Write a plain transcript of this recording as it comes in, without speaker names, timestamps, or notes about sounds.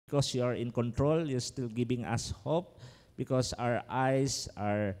because you are in control. You're still giving us hope because our eyes,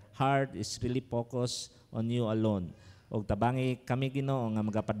 our heart is really focused on you alone. Og tabangi kami Ginoo nga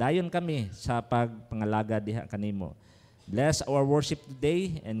magapadayon kami sa pagpangalaga diha kanimo. Bless our worship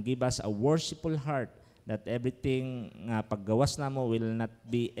today and give us a worshipful heart that everything nga paggawas namo will not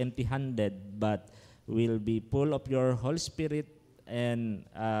be empty-handed but will be full of your Holy Spirit and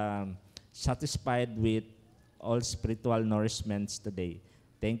satisfied with all spiritual nourishments today.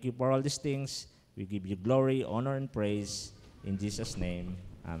 Thank you for all these things. We give you glory, honor, and praise. In Jesus' name,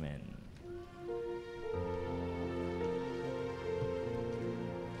 amen.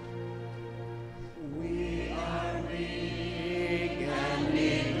 We are weak and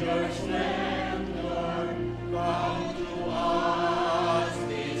need your strength, Lord. Come to us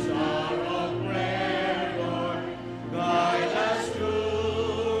this hour of prayer, Lord. Guide us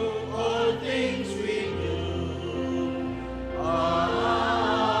through all things we do.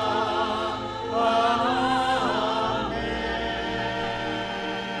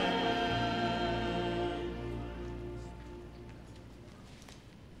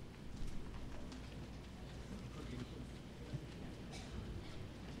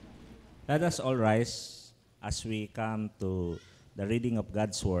 Let us all rise as we come to the reading of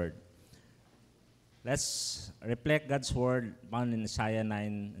God's Word. Let's reflect God's Word found in Isaiah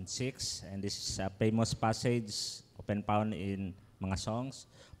 9 and 6. And this is a famous passage often found in mga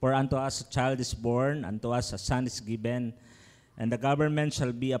songs. For unto us a child is born, unto us a son is given, and the government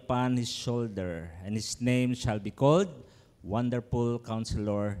shall be upon his shoulder, and his name shall be called Wonderful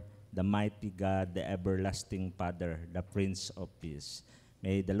Counselor, the Mighty God, the Everlasting Father, the Prince of Peace.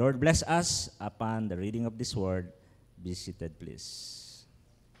 May the Lord bless us upon the reading of this word. Be seated, please.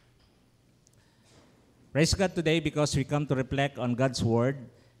 Praise God today because we come to reflect on God's word.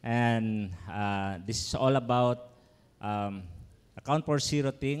 And this is all about account for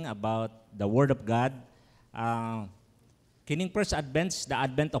zero thing about the word of God. Kining first Advent, the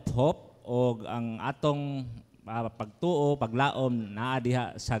Advent of hope, o ang atong pagtuo, paglaom naa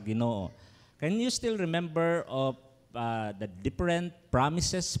diha sa Ginoo. Can you still remember of the different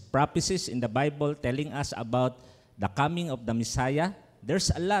prophecies in the Bible telling us about the coming of the Messiah?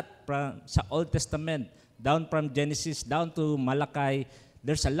 There's a lot from sa Old Testament, down from Genesis down to Malachi.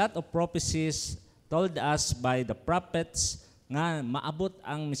 There's a lot of prophecies told us by the prophets nga maabot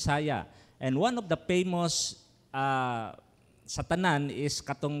ang Messiah. And one of the famous sa tanan is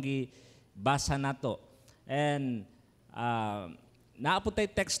katong gibasa nato. And naaputay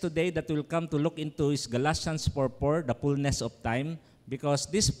text today that we'll come to look into is Galatians 4:4, the fullness of time, because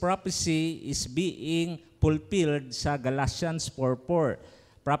this prophecy is being fulfilled sa Galatians 4:4.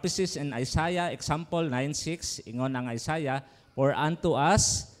 Prophecies in Isaiah, example 9:6, ingon ang Isaiah, for unto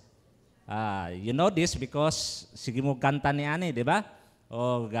us, you know this because sige mo kanta ni ani, di ba?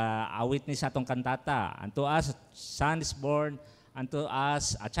 O awit ni sa atong kantata. Unto us, son is born, unto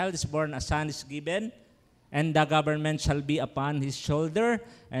us, a child is born, a son is given, and the government shall be upon his shoulder,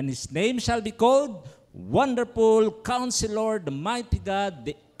 and his name shall be called Wonderful Counselor, the Mighty God,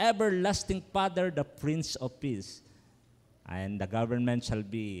 the Everlasting Father, the Prince of Peace. And the government shall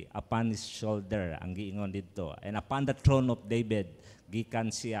be upon his shoulder, ang giingon dito, and upon the throne of David,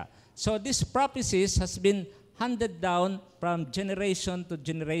 gikan siya. So this prophecies has been handed down from generation to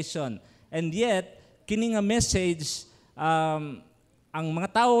generation. And yet, kining a message, ang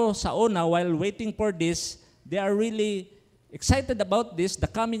mga tao sa una, while waiting for this, they are really excited about this,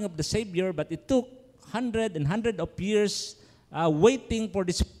 the coming of the Savior, but it took hundred of years waiting for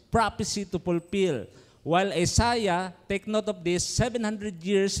this prophecy to fulfill. While Isaiah, take note of this, 700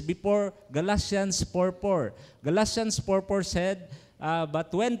 years before Galatians 4:4. Galatians 4:4 said,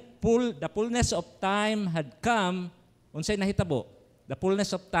 but when the fullness of time had come, unsay nahitabo? The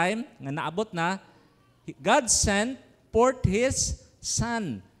fullness of time, nga naabot na, God sent forth His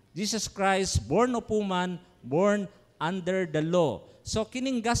Son, Jesus Christ, born of woman, born under the law. So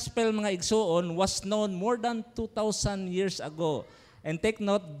kining gospel mga igsoon was known more than 2,000 years ago. And take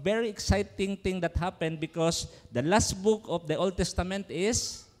note, very exciting thing that happened because the last book of the Old Testament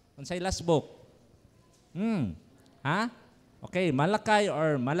is, unsay last book? Okay, Malachi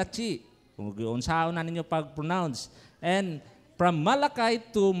or Malachi. Kung unsaon na ninyo pag-pronounce. And from Malachi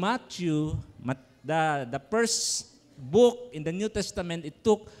to Matthew, the first book in the New Testament, it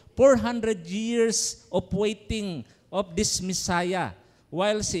took 400 years of waiting of this Messiah.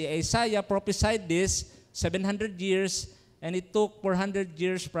 While si Isaiah prophesied this 700 years, and it took 400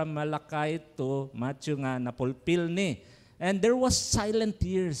 years from Malachi to Matthew nga napulpil ni. And there was silent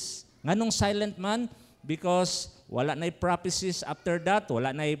years. Nganong silent man? Because wala na prophecies after that,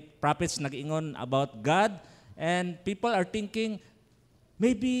 wala na prophets nag-ingon about God, and people are thinking,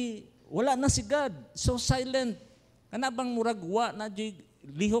 maybe wala na si God, so silent. Kana bang murag wa na jud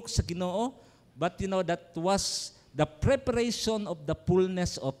lihok sa Ginoo? But that was the preparation of the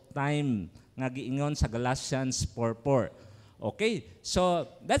fullness of time nga giingon sa Galatians 4:4. Okay, so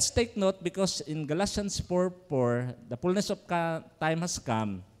let's take note because in Galatians 4:4, the fullness of time has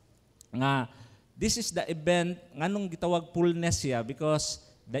come. Nga this is the event nganong gitawag fullness siya because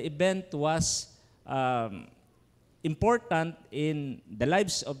the event was important in the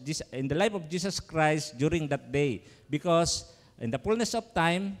life of Jesus Christ during that day, because in the fullness of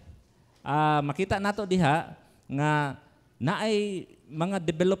time makita nato diha nga naay mga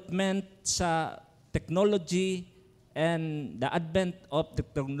development sa technology and the advent of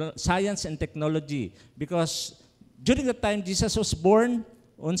science and technology, because during the time Jesus was born,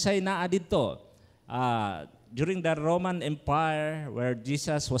 unsay naa didto during the Roman Empire where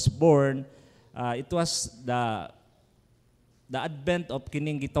Jesus was born, it was the advent of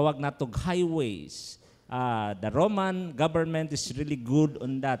kining gitawag natog highways. The Roman government is really good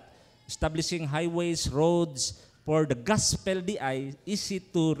on that, establishing highways, roads for the gospel di ay easy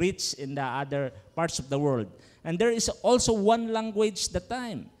to reach in the other parts of the world. And there is also one language that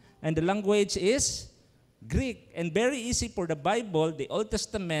time, and the language is Greek, and very easy for the Bible, the Old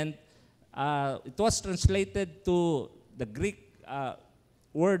Testament. It was translated to the Greek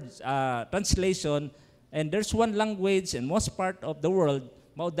words translation, and there's one language in most part of the world.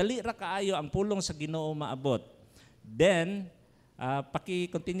 Maudali ra kaayo ang pulong sa Ginoo maabot. Then,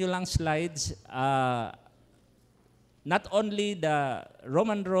 paki-continue lang slides. Not only the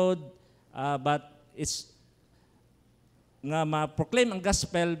Roman road, but it's nga ma-proclaim ang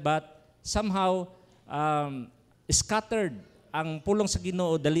gospel, but somehow scattered ang pulong sa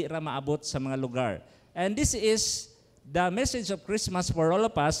Ginoo, dali ra maabot sa mga lugar. And this is the message of Christmas for all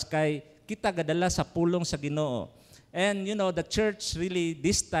of us, kay kita gadala sa pulong sa Ginoo. And the church really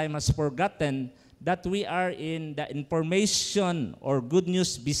this time has forgotten that we are in the information or good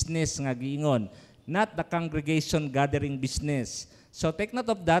news business nga giingon, not the congregation gathering business. So take note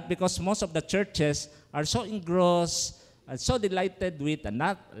of that, because most of the churches are so engrossed and so delighted with a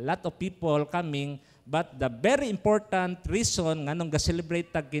lot of people coming, but the very important reason nganong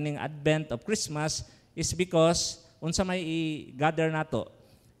ga-celebrate tag kining advent of Christmas is because unsa may i-gather nato,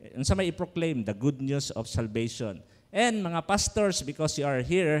 unsa may i-proclaim the good news of salvation. And mga pastors, because you are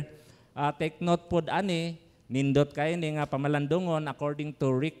here, take note pod ani, nindot kayo ni nga pamalandungon according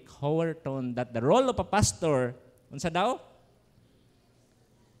to Rick Howerton, that the role of a pastor, unsa daw?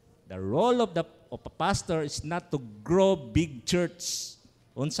 The role of a pastor is not to grow big church.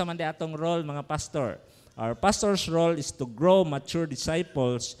 Unsa man di atong role mga pastor? Our pastor's role is to grow mature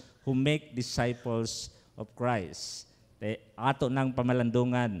disciples who make disciples of Christ. Ato nang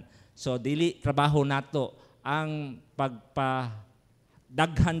pamalandungan. So dili trabaho nato ang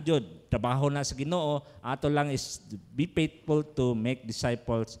pagpadaghan jud, trabaho na sa Ginoo, ato lang is be faithful to make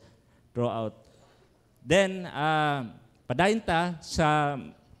disciples throughout. Then padayon ta sa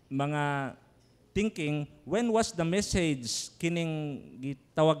mga thinking, when was the message kining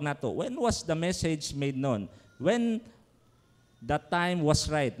gitawag nato? When was the message made known? When the time was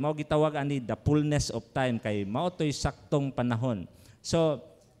right. Mao gitawag ani the fullness of time, kay mao toy saktong panahon. So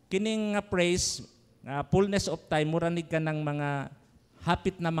kining nga phrase, fullness of time, muranig ka ng mga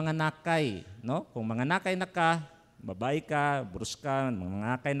hapit na mga nakay, no? Kung mga nakay na ka, babae ka, brus ka,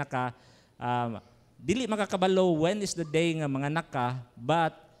 mga nakay na ka, dili makakabalo when is the day nga mga naka,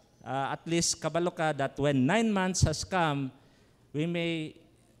 but at least kabalo ka that when 9 months has come, we may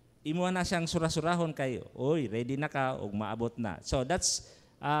imo na siyang surasurahon kayo. Oy, ready na ka og maabot na. So that's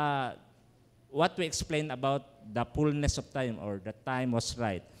what we explain about the fullness of time, or the time was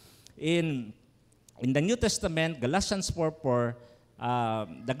right. In the New Testament, Galatians 4:4,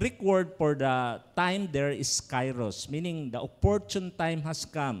 the Greek word for the time there is kairos, meaning the opportune time has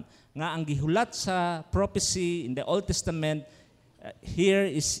come. Nga ang gihulat sa prophecy in the Old Testament, here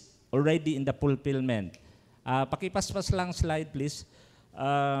is already in the fulfillment. Pakipaspas lang slide please.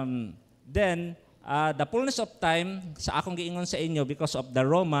 Then, the fullness of time, sa akong giingon sa inyo, because of the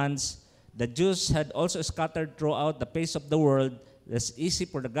Romans, the Jews had also scattered throughout the face of the world. It's easy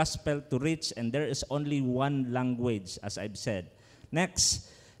for the gospel to reach, and there is only one language, as I've said.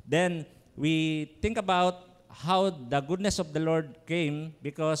 Next, then we think about how the goodness of the Lord came,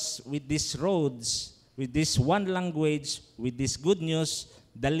 because with these roads, with this one language, with this good news,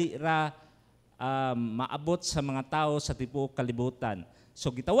 dali ra maabot sa mga tao sa tibuok kalibutan. So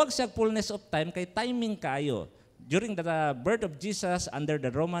gitawag siya fullness of time kay timing kaayo. During the birth of Jesus under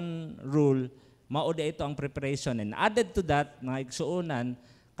the Roman rule, mao di ito ang preparation, and added to that mga igsuonan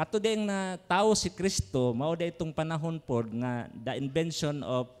Katudeng na tao si Kristo, mao da itong panahon pod nga the invention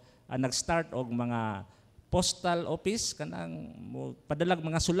of nag-start og mga postal office kanang padalag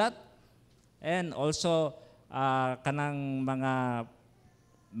mga sulat, and also kanang mga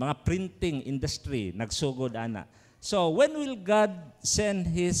printing industry nagsugod ana. So when will God send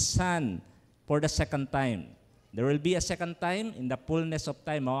His Son for the second time? There will be a second time in the fullness of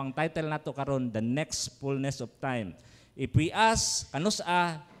time. Mao ang title nato karon, the next fullness of time. If we ask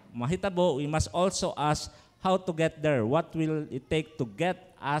kanusa mahitabo, we must also ask how to get there. What will it take to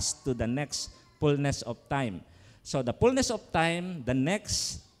get us to the next fullness of time? So the fullness of time, the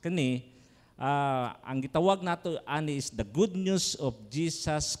next kani ang gitawag nato ani is the good news of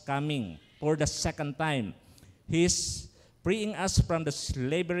Jesus coming for the second time. He's freeing us from the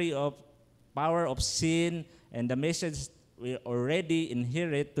slavery of power of sin and the message we already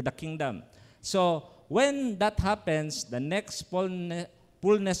inherit to the kingdom. So when that happens, the next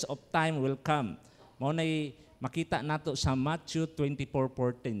fullness of time will come. Mao nay makita nato sa Matthew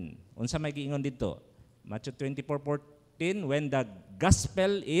 24:14. Unsa may giingon dito? Matthew 24:14, when the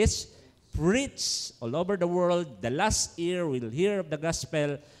gospel is preached all over the world, the last ear will hear of the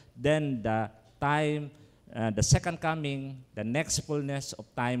gospel, then the time, the second coming, the next fullness of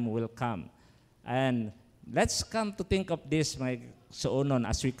time will come. And let's come to think of this, my suonon,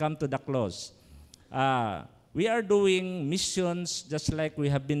 as we come to the close. We are doing missions just like we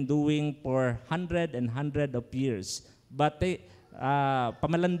have been doing for hundred of years. But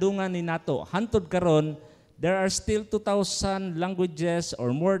pamalandungan ni nato, hantod karon, there are still 2,000 languages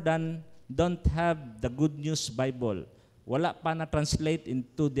or more than don't have the Good News Bible. Wala pa na-translate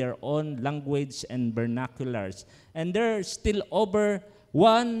into their own language and vernaculars. And there are still over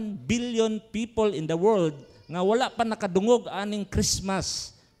 1 billion people in the world nga wala pa nakadungog aning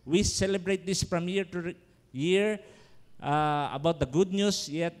Christmas. We celebrate this from year to year about the good news,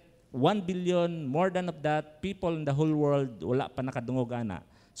 yet 1 billion, more than of that, people in the whole world wala pa nakadungog ana.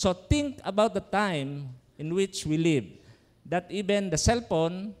 So think about the time in which we live. That even the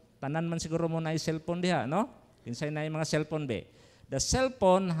cellphone, tanan man siguro mo na yung cellphone diha, no? Kinsay na yung mga cellphone be. The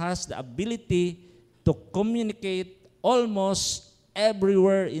cellphone has the ability to communicate almost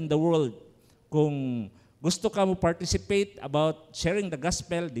everywhere in the world. Kung gusto ka mo participate about sharing the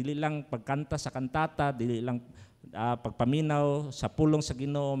gospel, dili lang pagkanta sa kantata, dili lang pagpaminaw sa pulong sa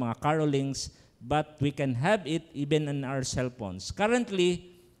Ginoo, mga carolings, but we can have it even in our cell phones. Currently,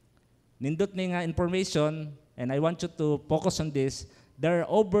 nindot ni nga information, and I want you to focus on this. There are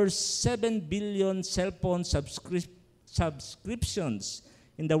over 7 billion cell phone subscriptions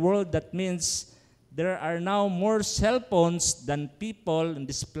in the world. That means there are now more cell phones than people in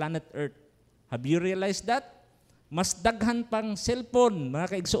this planet Earth. Have you realized that? Mas daghan pang cellphone,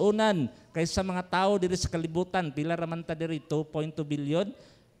 mga kaigsuunan, kaysa mga tao diri sa kalibutan. Pila raman ta diri? 2.2 billion.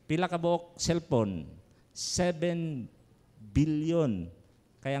 Pila ka buok cellphone? 7 billion.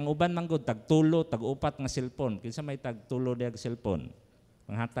 Kaya ang uban manggod tagtulo, tag-upat nga cellphone. Kinsa may tagtulo diag cellphone?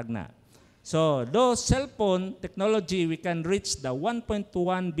 Panghatag na. So, those cellphone technology, we can reach the 1.1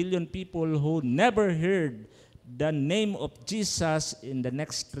 billion people who never heard the name of Jesus in the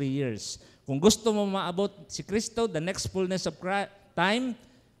next 3 years. Kung gusto mo maabot si Kristo, the next fullness of time,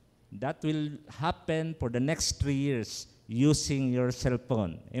 that will happen for the next 3 years using your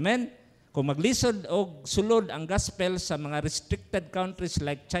cellphone. Amen? Kung maglisod o sulod ang gospel sa mga restricted countries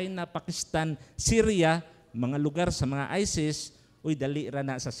like China, Pakistan, Syria, mga lugar sa mga ISIS, uy, dali ra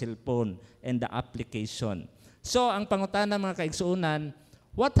na sa cellphone and the application. So, ang pangutana mga kaigsuunan,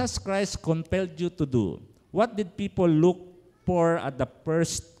 what has Christ compelled you to do? What did people look for at the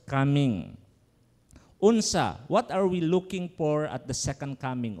first coming? Unsa, what are we looking for at the second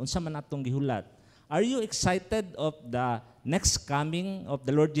coming? Unsa man atong gihulat? Are you excited of the next coming of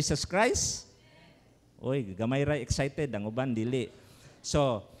the Lord Jesus Christ? Uy, gamay ra excited, ang uban dili.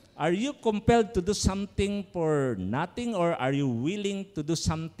 So, are you compelled to do something for nothing, or are you willing to do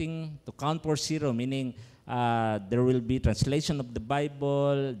something to count for zero? Meaning, there will be translation of the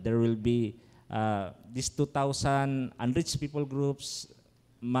Bible, there will be these 2,000 unreached people groups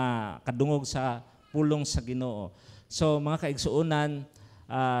makadungog sa pulong sa Ginoo. So mga kaigsuunan,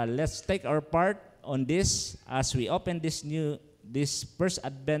 let's take our part on this as we open this first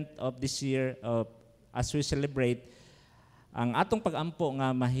Advent of this year, as we celebrate ang atong pag-ampo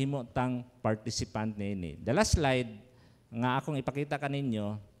nga mahimo tang participant niini. The last slide nga akong ipakita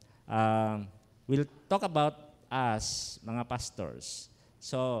kaninyo, we'll talk about us, mga pastors,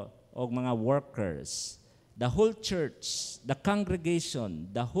 so og mga workers, the whole church, the congregation,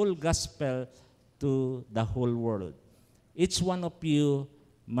 the whole gospel to the whole world. Each one of you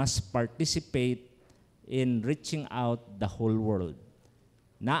must participate in reaching out the whole world.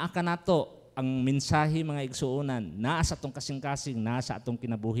 Naa ka nato ang mensahe mga igsuonan, naa sa atong kasing-kasing, naa sa atong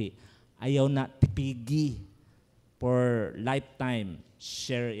kinabuhi. Ayaw na tipigi for lifetime.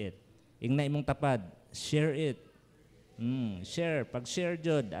 Share it. Ingna imong tapad, share it. Share. Pag share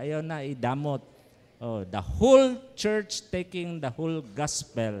jud, ayaw na idamot. Oh, the whole church taking the whole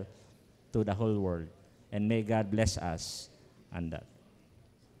gospel to the whole world. And may God bless us on that.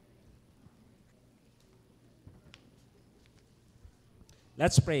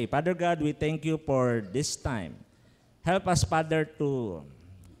 Let's pray. Father God, we thank you for this time. Help us, Father, to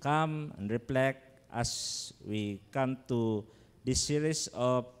come and reflect as we come to this series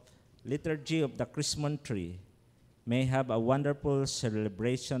of liturgy of the Chrismon tree. May have a wonderful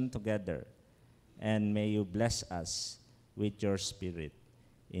celebration together. And may you bless us with your spirit.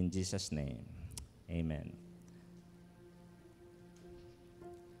 In Jesus' name, amen.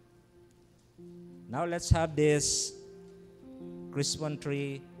 Now let's have this Chrismon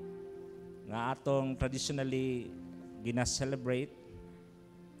tree nga atong traditionally gina-celebrate.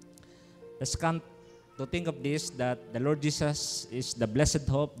 Let's come to think of this, that the Lord Jesus is the blessed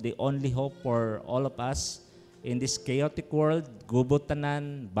hope, the only hope for all of us in this chaotic world. Gubot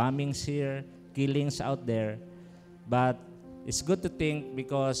tanan, bombings here, killings out there. But it's good to think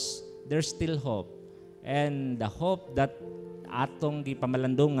because there's still hope. And the hope that atong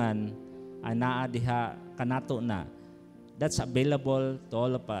gipamalandungan ay naa diha kanato na. That's available to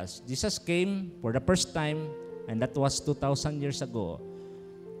all of us. Jesus came for the first time, and that was 2,000 years ago.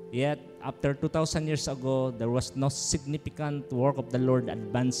 Yet, after 2,000 years ago, there was no significant work of the Lord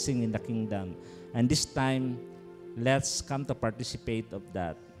advancing in the kingdom. And this time, let's come to participate of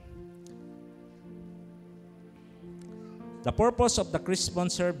that. The purpose of the Chrismon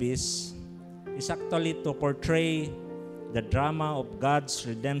service is actually to portray the drama of God's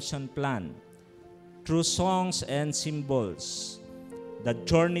redemption plan through songs and symbols. The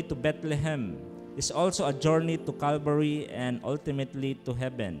journey to Bethlehem is also a journey to Calvary and ultimately to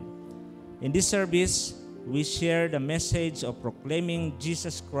heaven. In this service, we share the message of proclaiming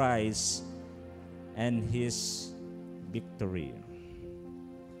Jesus Christ and His victory.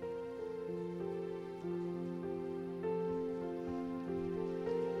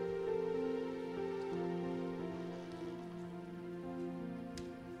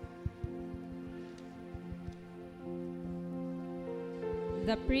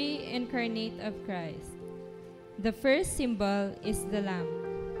 The pre-incarnate of Christ. The first symbol is the lamp.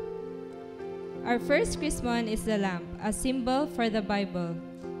 Our first Chrismon is the lamp, a symbol for the Bible.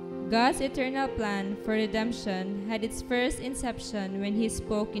 God's eternal plan for redemption had its first inception when He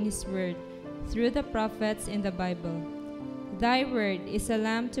spoke in His word through the prophets in the Bible. Thy word is a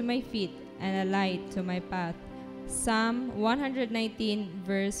lamp to my feet and a light to my path. Psalm 119,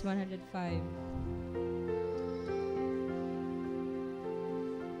 verse 105.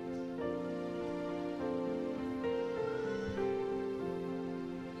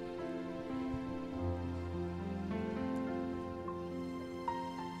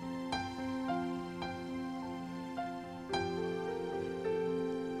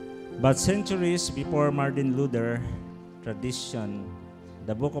 But centuries before Martin Luther tradition,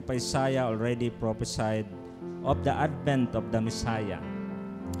 the book of Isaiah already prophesied of the advent of the Messiah.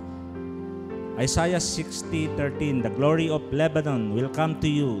 Isaiah 60:13, the glory of Lebanon will come to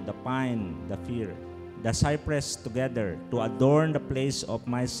you, the pine, the fir, the cypress together, to adorn the place of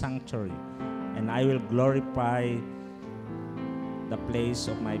my sanctuary, and I will glorify the place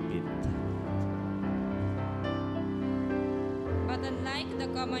of my feet. But unlike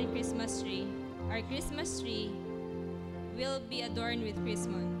the common Christmas tree, our Christmas tree will be adorned with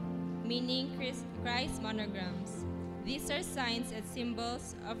Chrismon, meaning Christ monograms. These are signs and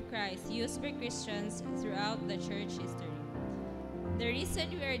symbols of Christ used by Christians throughout the church history. The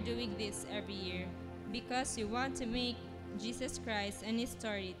reason we are doing this every year, because we want to make Jesus Christ and His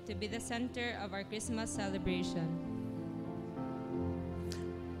story to be the center of our Christmas celebration.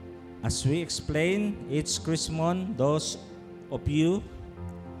 As we explain each Chrismon, those of you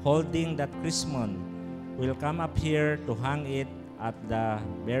holding that Chrismon will come up here to hang it at the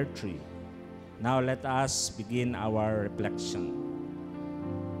bear tree. Now let us begin our reflection.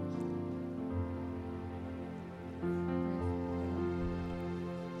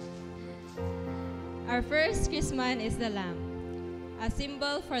 Our first Chrismon is the lamp, a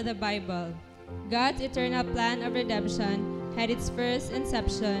symbol for the Bible. God's eternal plan of redemption had its first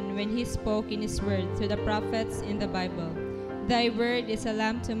inception when He spoke in His word through the prophets in the Bible. Thy word is a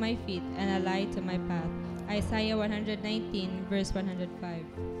lamp to my feet and a light to my path. Isaiah 119, verse 105.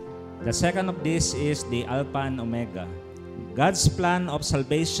 The second of this is the Alpha and Omega. God's plan of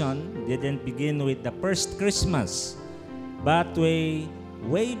salvation didn't begin with the first Christmas, but way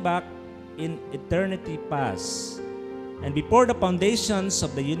way back in eternity past and before the foundations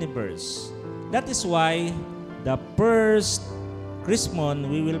of the universe. That is why the first Chrismon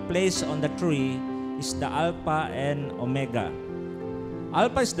we will place on the tree is the Alpha and Omega.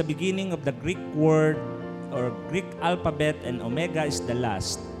 Alpha is the beginning of the Greek word or Greek alphabet, and Omega is the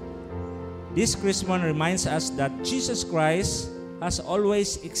last. This Chrismon reminds us that Jesus Christ has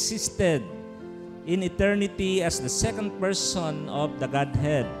always existed in eternity as the second person of the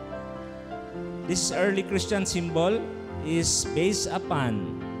Godhead. This early Christian symbol is based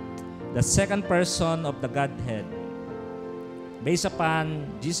upon the second person of the Godhead. Based upon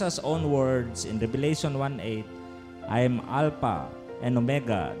Jesus' own words in Revelation 1:8, I am Alpha and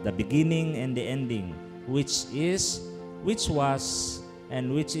Omega, the beginning and the ending, which is, which was,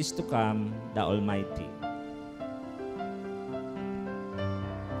 and which is to come, the Almighty.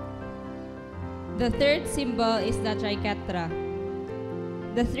 The third symbol is the triquetra.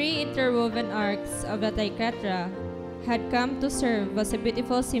 The three interwoven arcs of the triquetra had come to serve as a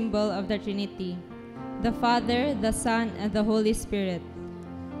beautiful symbol of the Trinity, the Father, the Son, and the Holy Spirit,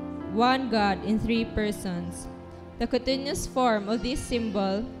 one God in three persons. The continuous form of this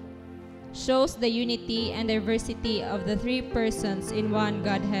symbol shows the unity and diversity of the three persons in one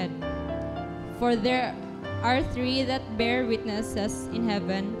Godhead. For there are three that bear witnesses in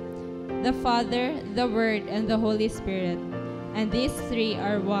heaven, the Father, the Word, and the Holy Spirit, and these three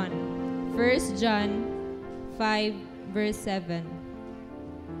are one. 1 John 5, verse 7.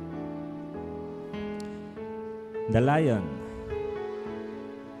 The Lion.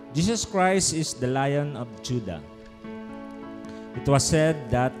 Jesus Christ is the Lion of Judah. It was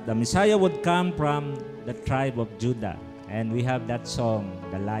said that the Messiah would come from the tribe of Judah, and we have that song,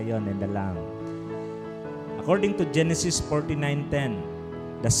 The Lion and the Lamb. According to Genesis 49:10,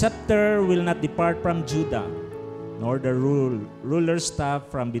 the scepter will not depart from Judah, nor the ruler's staff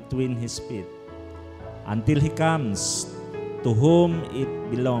from between his feet, until he comes to whom it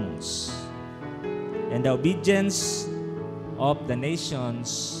belongs. And the obedience of the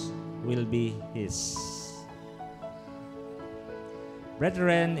nations will be his.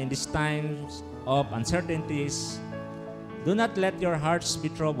 Brethren, in these times of uncertainties, do not let your hearts be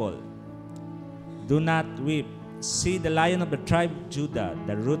troubled. Do not weep. See, the Lion of the tribe of Judah,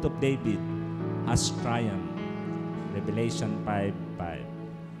 the root of David, has triumphed. Revelation 5:5.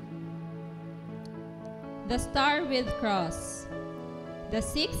 The star with cross. The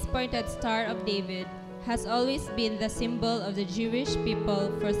six-pointed star of David has always been the symbol of the Jewish people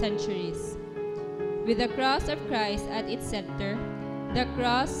for centuries. With the cross of Christ at its center,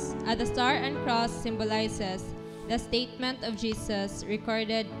 the star and cross symbolizes the statement of Jesus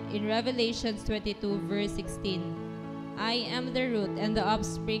recorded in Revelation 22, verse 16. I am the root and the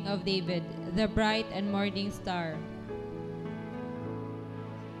offspring of David, the bright and morning star.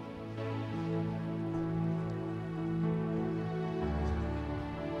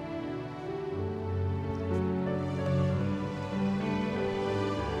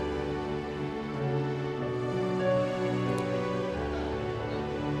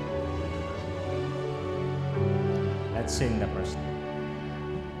 Let's sing the first.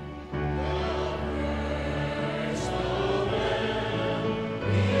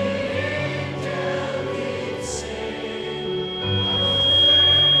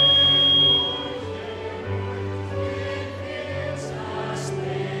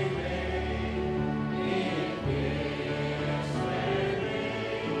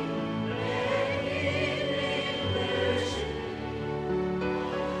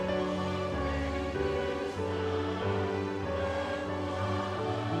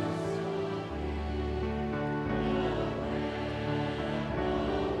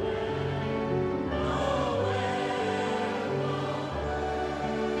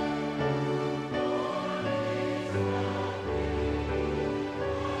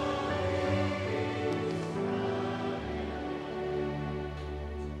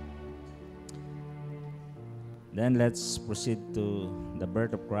 Then let's proceed to the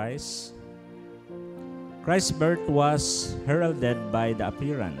birth of Christ. Christ's birth was heralded by the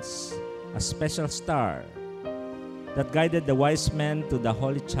appearance, a special star that guided the wise men to the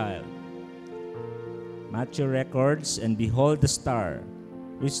holy child. Matthew records, and behold, the star,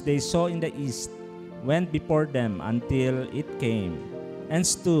 which they saw in the east, went before them until it came, and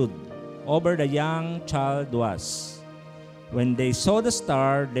stood over the young child was. When they saw the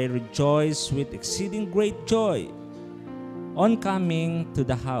star, they rejoiced with exceeding great joy. On coming to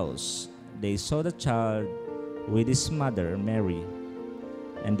the house, they saw the child with his mother Mary,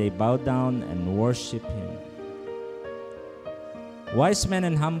 and they bowed down and worshipped him. Wise men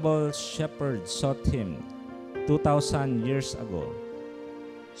and humble shepherds sought him 2,000 years ago.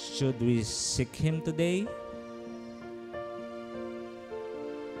 Should we seek Him today?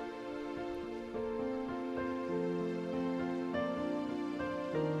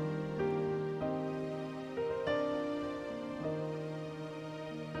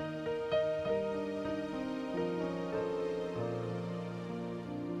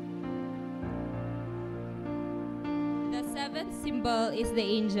 The seventh symbol is the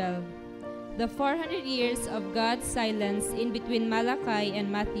angel. The 400 years of God's silence in between Malachi and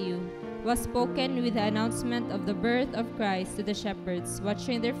Matthew was spoken with the announcement of the birth of Christ to the shepherds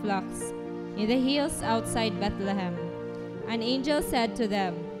watching their flocks in the hills outside Bethlehem. An angel said to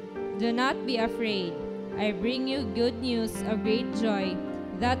them, "Do not be afraid. I bring you good news of great joy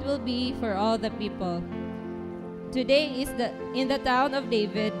that will be for all the people. Today in the town of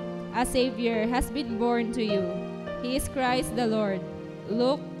David, a Savior has been born to you. He is Christ the Lord."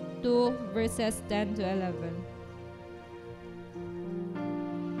 Luke 2 verses 10 to 11.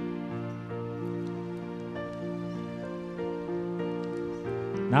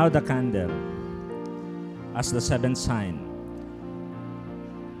 Now the candle as the seventh sign.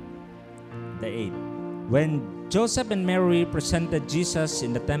 The eighth. When Joseph and Mary presented Jesus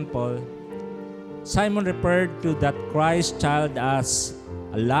in the temple, Simon referred to that Christ child as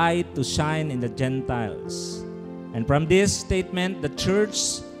a light to shine in the Gentiles. And from this statement, the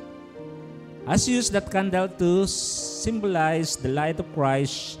church has used that candle to symbolize the light of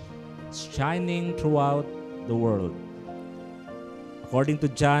Christ shining throughout the world. According to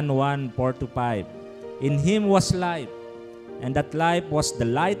John 1:4-5, in Him was life, and that life was the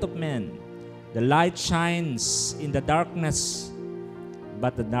light of men. The light shines in the darkness,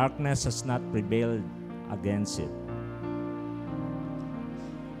 but the darkness has not prevailed against it.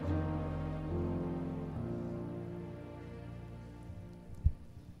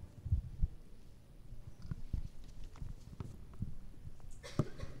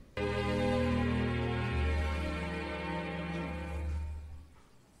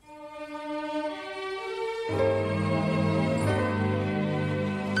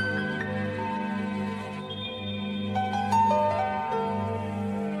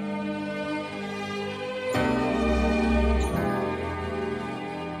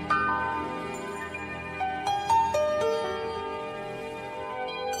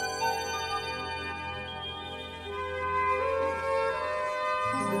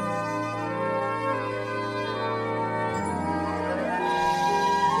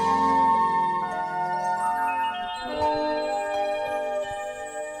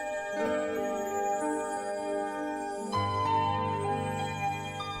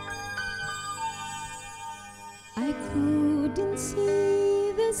 I couldn't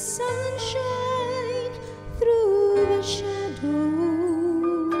see the sunshine through the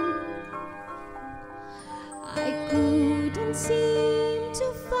shadow. I couldn't seem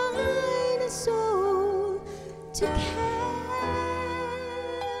to find a soul to care.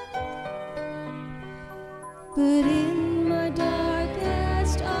 But in my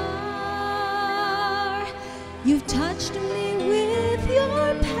darkest hour, you've touched me with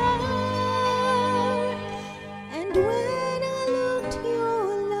your power. And when I looked,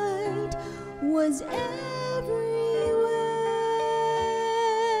 your light was everywhere.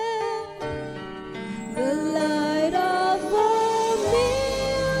 The light of a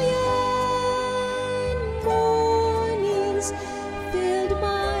million mornings filled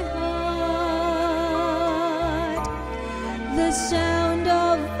my heart. The sound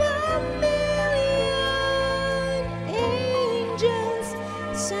of a million angels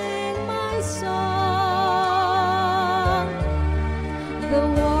sang my song. The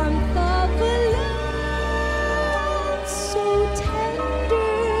warmth of a love so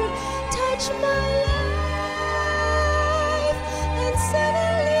tender touched my life, and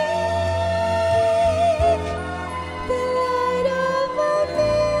suddenly the light of a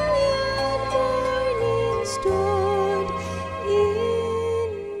million mornings dawned in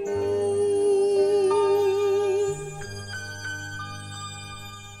me.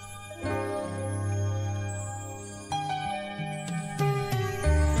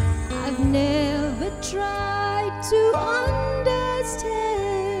 I've never tried to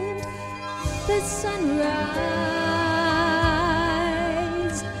understand the sunrise.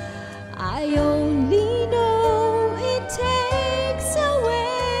 I only know it takes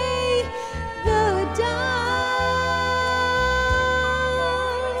away the dark.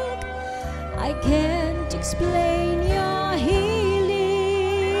 I can't explain your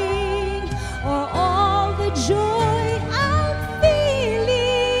healing or all the joy I'm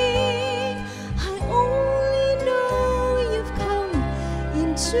feeling. I only know you've come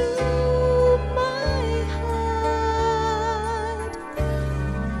into my heart.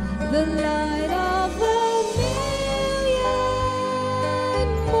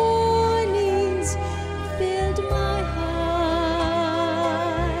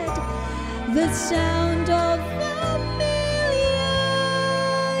 sound of a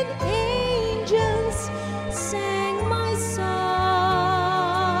million angels sang my song.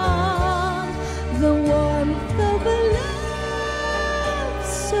 The warmth of a love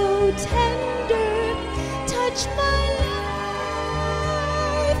so tender touched my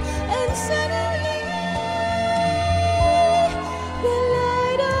life, and suddenly the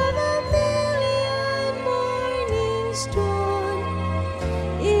light of a million mornings dawned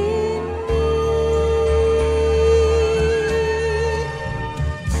in me.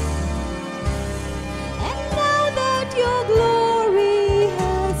 And now that your glory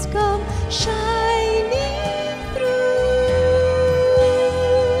has come shining through,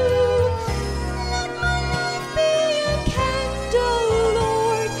 let my life be a candle,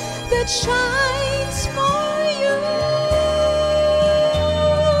 Lord, that shines for you.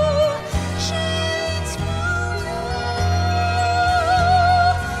 Shines for you.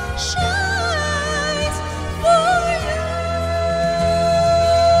 Shines for you.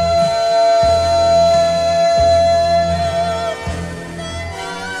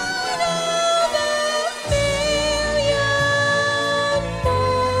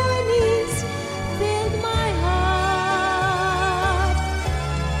 Filled my heart.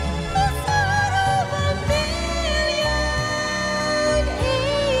 The sound of a million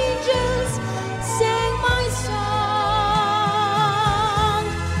angels sang my song.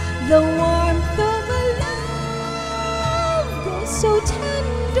 The warmth of a love so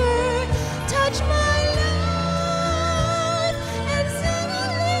tender touched my life, and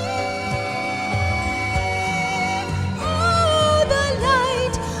suddenly, oh, the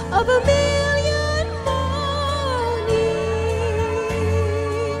light of a million mornings.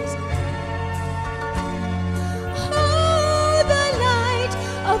 Oh, the light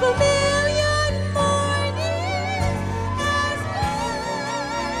of a million mornings has come.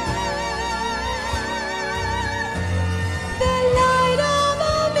 The light of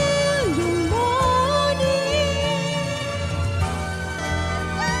a million mornings.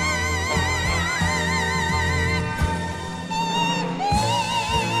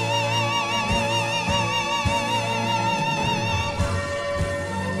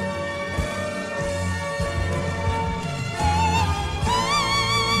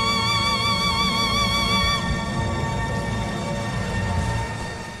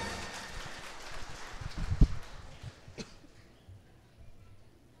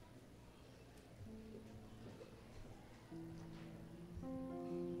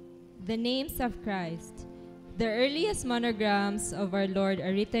 The names of Christ. The earliest monograms of our Lord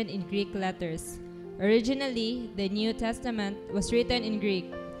are written in Greek letters. Originally, the New Testament was written in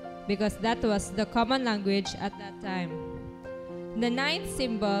Greek because that was the common language at that time. The ninth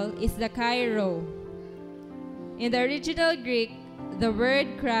symbol is the Chi Rho. In the original Greek, the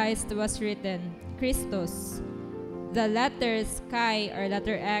word Christ was written Christos. The letters Chi or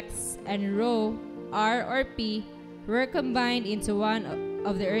letter X and Rho, R or P, were combined into one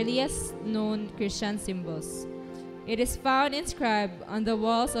of the earliest known Christian symbols. It is found inscribed on the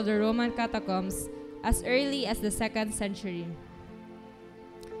walls of the Roman catacombs as early as the 2nd century.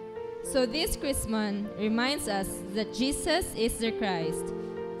 So this Chrismon reminds us that Jesus is the Christ.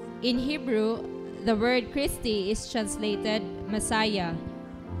 In Hebrew, the word Christi is translated Messiah,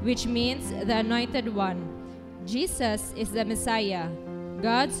 which means the anointed one. Jesus is the Messiah,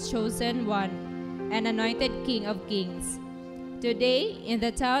 God's chosen one, and anointed King of Kings. Today, in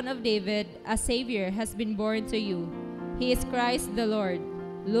the town of David, a Savior has been born to you. He is Christ the Lord.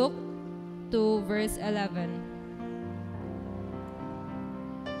 Luke 2, verse 11.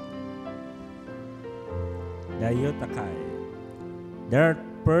 Dayotakai. There are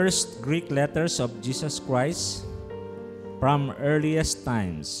first Greek letters of Jesus Christ from earliest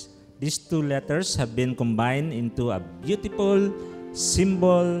times. These two letters have been combined into a beautiful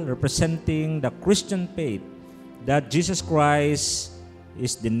symbol representing the Christian faith that Jesus Christ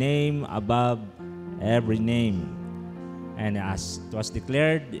is the name above every name. And as it was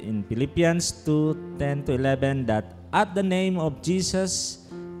declared in Philippians 2:10-11 that at the name of Jesus,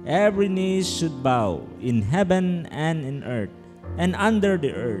 every knee should bow in heaven and in earth and under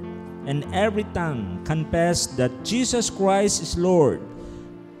the earth, and every tongue confess that Jesus Christ is Lord,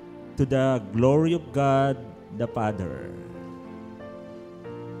 to the glory of God the Father.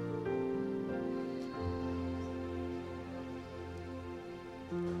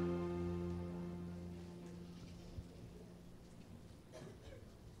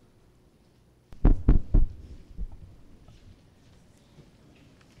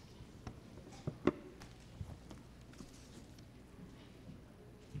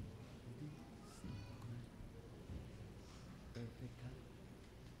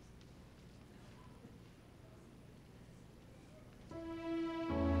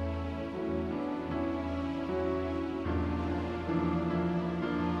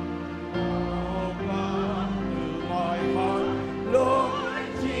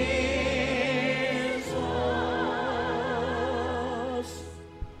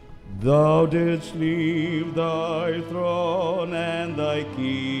 Thou didst leave thy throne and thy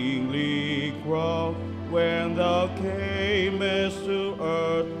kingly crown when thou camest to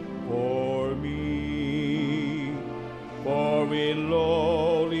earth for me. For in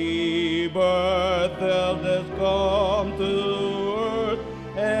lowly birth thou didst come to earth,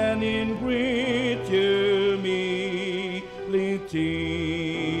 and in great humility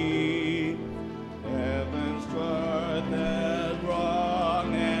heaven's curtain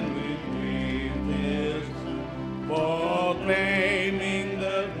rung, and with witness proclaiming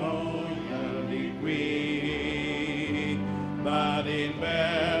the royal decree. But in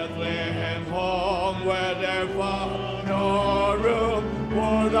Bethlehem home, where there found no room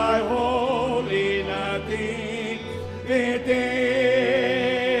for thy holy nativity,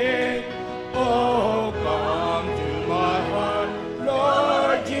 oh, come to my heart,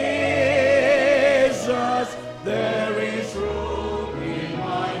 Lord Jesus. There is room in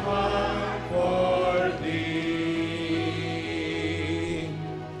my heart for thee.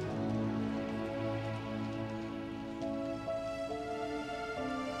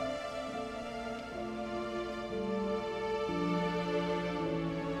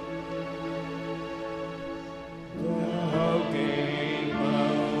 Thou came, O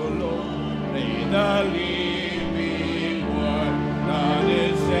Lord, the living word, thou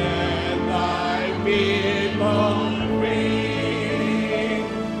didst set thy people free.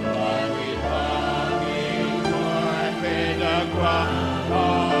 But with hugging heart made the crown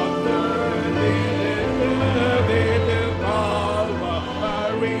of thorny to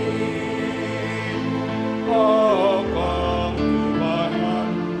Calvary. Oh, come to my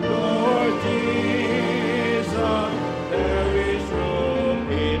heart, Lord Jesus. There is room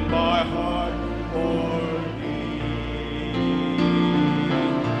in my heart for thee.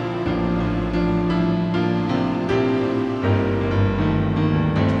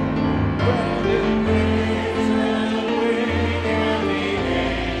 When the winds and wing and the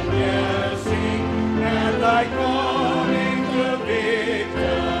angels sing, and thy calling to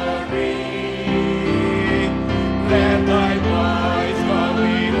victory, let thy voice come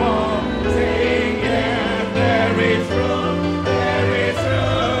me home, sing, yes, there is room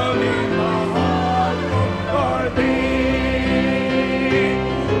in my heart for thee.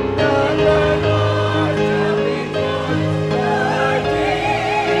 The Lord shall be good, Lord Jesus,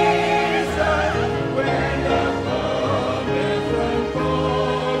 when the coldest and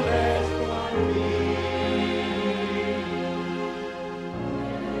coldest from me.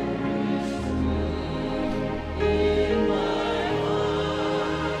 In my heart for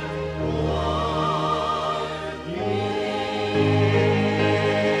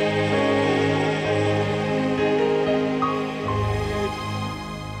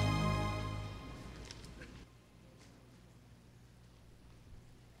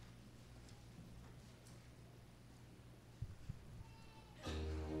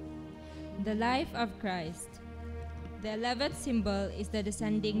The life of Christ. The 11th symbol is the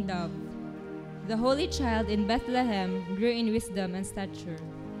descending dove. The Holy Child in Bethlehem grew in wisdom and stature.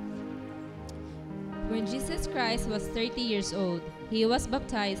 When Jesus Christ was 30 years old, he was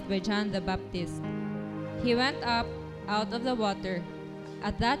baptized by John the Baptist. He went up out of the water.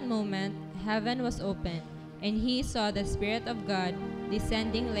 At that moment, heaven was opened, and he saw the Spirit of God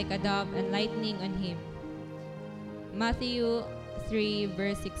descending like a dove and lighting on him. Matthew 3,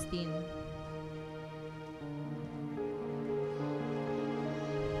 verse 16.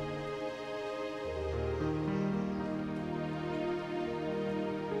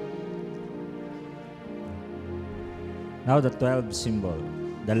 Now the 12th symbol,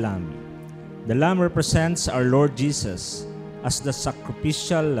 the Lamb. The Lamb represents our Lord Jesus as the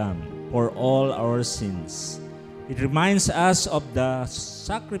sacrificial Lamb for all our sins. It reminds us of the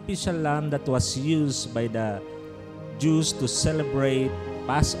sacrificial lamb that was used by the Jews to celebrate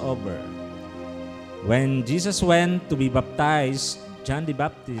Passover. When Jesus went to be baptized, John the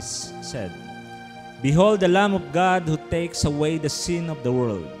Baptist said, "Behold the Lamb of God who takes away the sin of the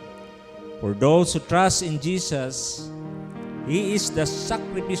world." For those who trust in Jesus, He is the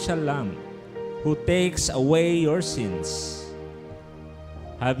sacrificial lamb who takes away your sins.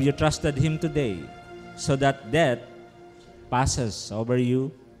 Have you trusted Him today so that death passes over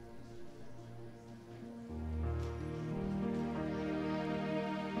you?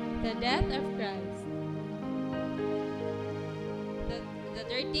 The death of Christ. The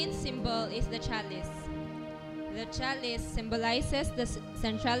 13th symbol is the chalice. The chalice symbolizes the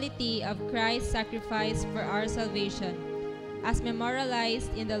centrality of Christ's sacrifice for our salvation, as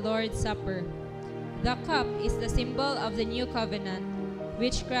memorialized in the Lord's Supper. The cup is the symbol of the new covenant,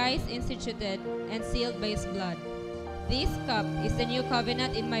 which Christ instituted and sealed by His blood. This cup is the new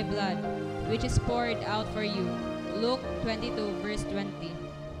covenant in my blood, which is poured out for you. Luke 22, verse 20.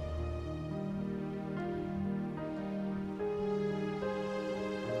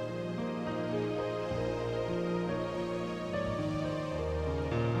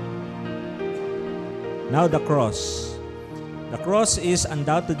 Now the cross. The cross is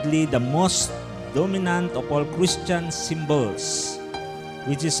undoubtedly the most dominant of all Christian symbols,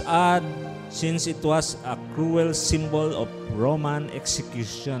 which is odd since it was a cruel symbol of Roman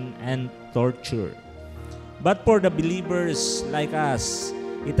execution and torture. But for the believers like us,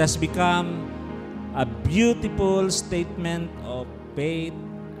 it has become a beautiful statement of faith,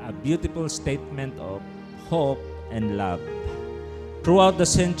 a beautiful statement of hope and love. Throughout the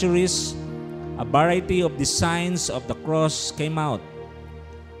centuries, a variety of designs of the cross came out,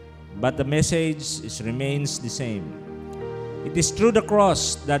 but the message remains the same. It is through the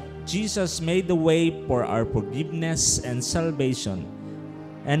cross that Jesus made the way for our forgiveness and salvation,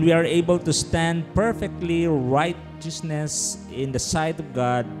 and we are able to stand perfectly righteousness in the sight of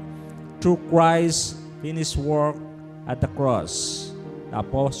God through Christ's finished work at the cross. The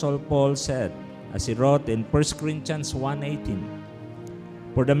Apostle Paul said, as he wrote in 1 Corinthians 1:18,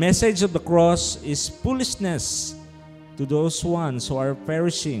 "For the message of the cross is foolishness to those ones who are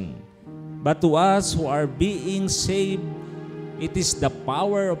perishing, but to us who are being saved, it is the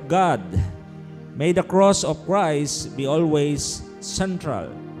power of God." May the cross of Christ be always central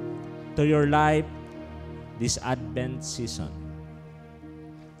to your life this Advent season.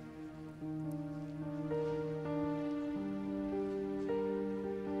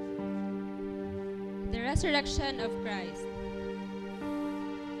 The resurrection of Christ.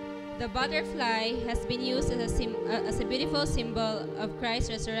 The butterfly has been used as a beautiful symbol of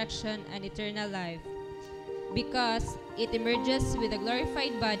Christ's resurrection and eternal life, because it emerges with a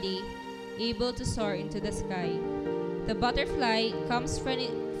glorified body, able to soar into the sky. The butterfly comes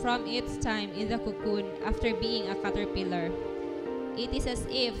from its time in the cocoon after being a caterpillar. It is as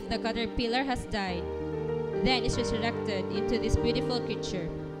if the caterpillar has died, then is resurrected into this beautiful creature.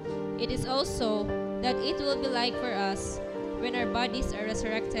 It is also that it will be like for us when our bodies are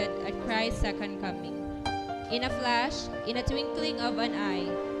resurrected at Christ's second coming. In a flash, in a twinkling of an eye,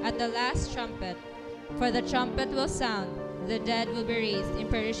 at the last trumpet, for the trumpet will sound, the dead will be raised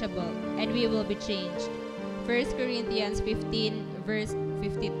imperishable, and we will be changed. 1 Corinthians 15, verse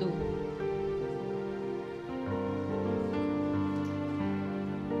 52.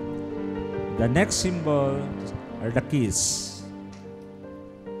 The next symbol are the keys.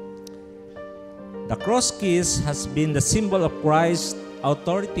 The cross keys has been the symbol of Christ's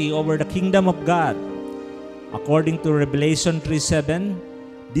authority over the kingdom of God. According to Revelation 3:7,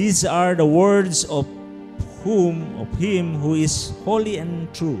 these are the words of him who is holy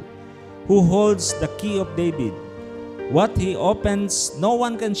and true, who holds the key of David. What he opens, no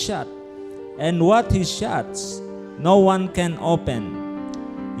one can shut, and what he shuts, no one can open.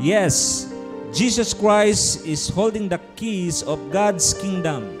 Yes, Jesus Christ is holding the keys of God's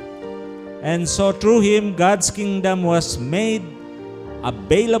kingdom. And so through him, God's kingdom was made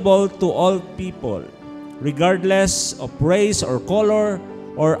available to all people, regardless of race or color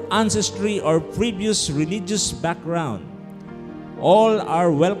or ancestry or previous religious background. All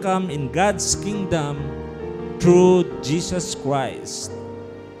are welcome in God's kingdom through Jesus Christ.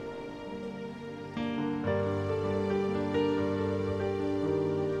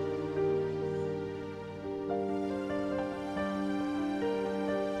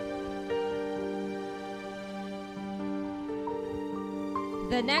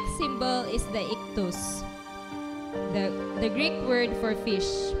 The next symbol is the ichthus, the Greek word for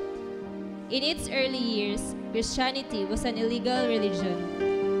fish. In its early years, Christianity was an illegal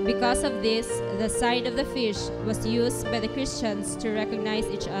religion. Because of this, the sign of the fish was used by the Christians to recognize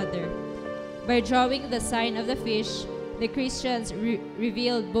each other. By drawing the sign of the fish, the Christians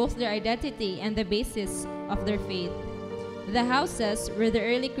revealed both their identity and the basis of their faith. The houses where the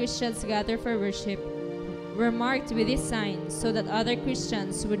early Christians gathered for worship were marked with this sign so that other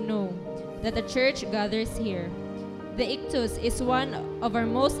Christians would know that the church gathers here. The ichthus is one of our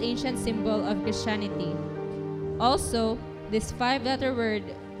most ancient symbols of Christianity. Also, this 5-letter word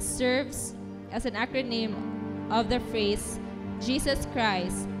serves as an acronym of the phrase Jesus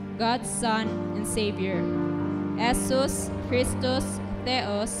Christ, God's Son and Savior. Jesus, Christus,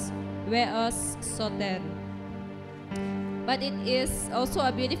 Theos, Weos, Soter. But it is also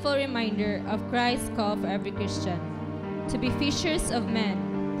a beautiful reminder of Christ's call for every Christian to be fishers of men.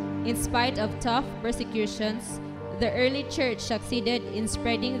 In spite of tough persecutions, the early church succeeded in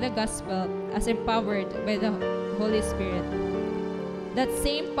spreading the gospel as empowered by the Holy Spirit. That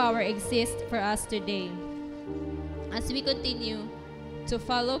same power exists for us today. as we continue to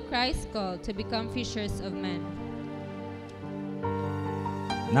follow Christ's call to become fishers of men.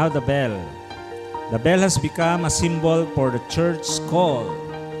 Now the bell. The bell has become a symbol for the church's call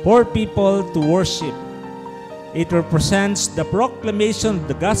for people to worship. It represents the proclamation of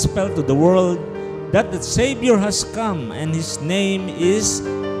the gospel to the world that the Savior has come and His name is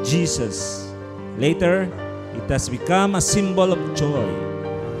Jesus. Later, it has become a symbol of joy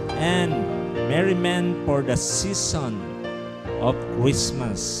and merriment for the season of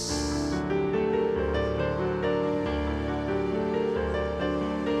Christmas.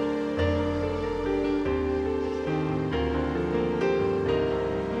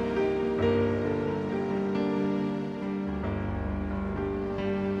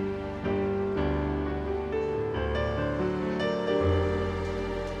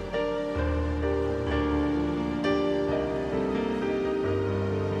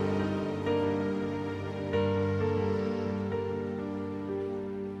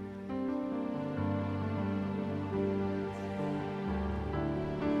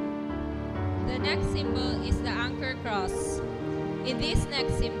 The next symbol is the anchor cross. In this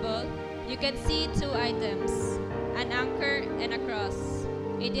next symbol, you can see two items, an anchor and a cross.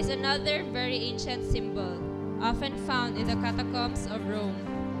 It is another very ancient symbol, often found in the catacombs of Rome.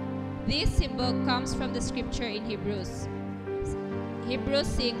 This symbol comes from the scripture in Hebrews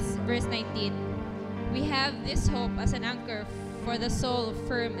 6, verse 19. We have this hope as an anchor for the soul,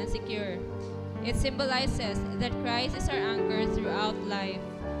 firm and secure. It symbolizes that Christ is our anchor throughout life,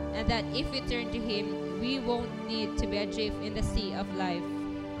 and that if we turn to Him, we won't need to be adrift in the sea of life.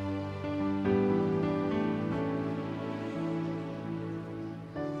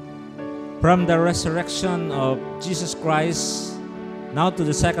 From the resurrection of Jesus Christ, now to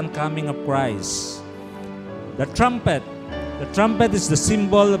the second coming of Christ. The trumpet. The trumpet is the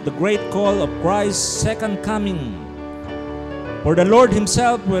symbol of the great call of Christ's second coming. For the Lord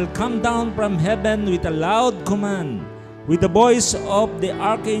Himself will come down from heaven with a loud command, with the voice of the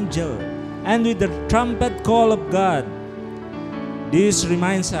archangel, and with the trumpet call of God. This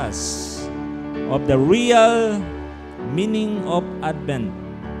reminds us of the real meaning of Advent,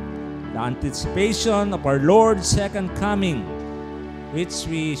 the anticipation of our Lord's second coming, which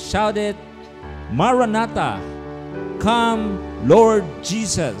we shouted, Maranatha, come Lord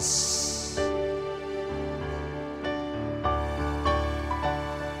Jesus.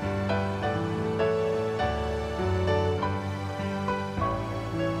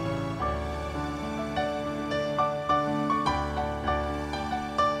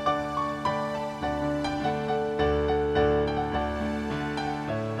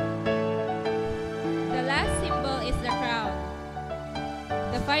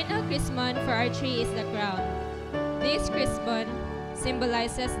 Final Chrismon for our tree is the crown. This Chrismon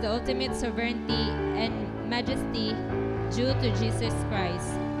symbolizes the ultimate sovereignty and majesty due to Jesus Christ,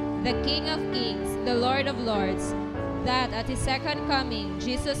 the King of Kings, the Lord of Lords, that at His second coming,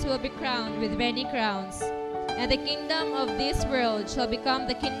 Jesus will be crowned with many crowns, and the kingdom of this world shall become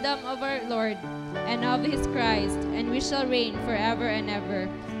the kingdom of our Lord and of His Christ, and we shall reign forever and ever.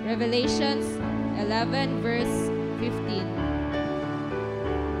 Revelations 11, verse 15.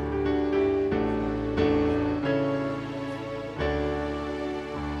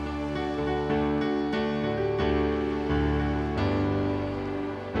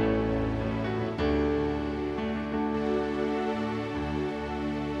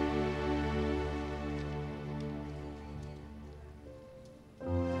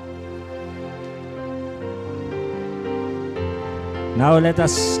 Now let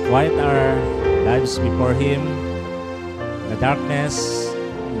us quiet our lives before Him, the darkness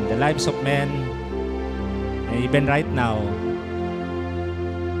in the lives of men, and even right now,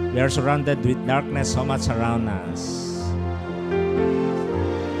 we are surrounded with darkness so much around us.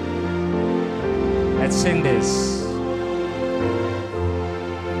 Let's sing this.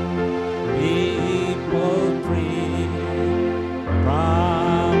 People free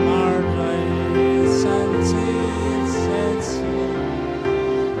from our joys and sins and sin,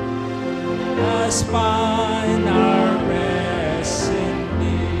 us find our rest in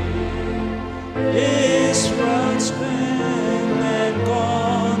Thee. Israel's strength and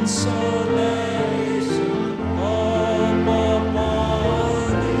consolation, hope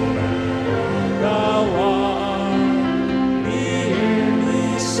upon Thee. Thou art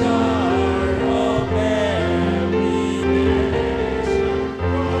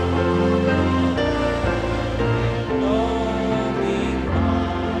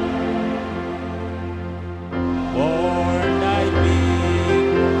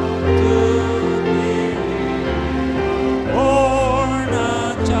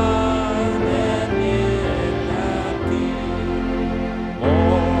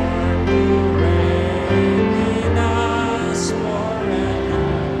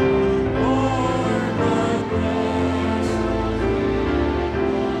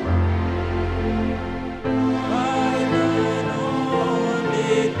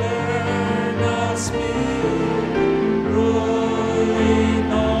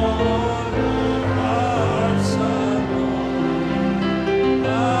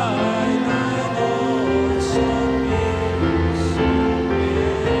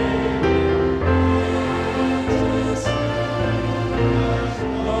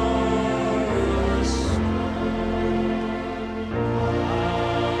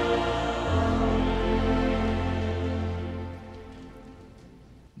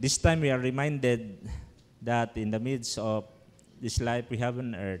This time we are reminded that in the midst of this life we have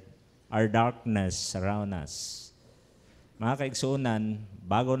on earth, our darkness around us. Mga kaigsuunan,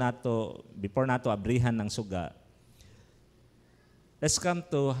 before nato abrihan ng suga, let's come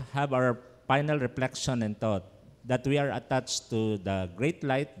to have our final reflection and thought that we are attached to the great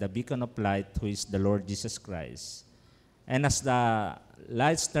light, the beacon of light, who is the Lord Jesus Christ. And as the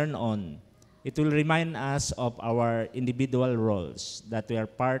lights turn on, it will remind us of our individual roles, that we are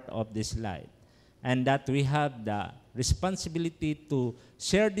part of this light, and that we have the responsibility to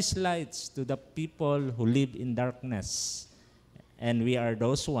share these lights to the people who live in darkness. And we are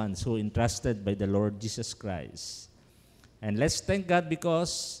those ones who are entrusted by the Lord Jesus Christ. And let's thank God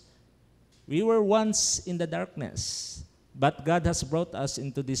because we were once in the darkness, but God has brought us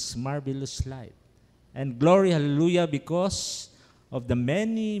into this marvelous light. And glory, hallelujah, because of the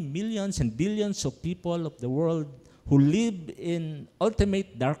many millions and billions of people of the world who live in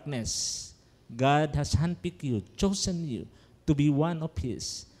ultimate darkness. God has handpicked you, chosen you to be one of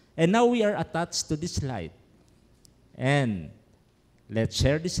His. And now we are attached to this light. And let's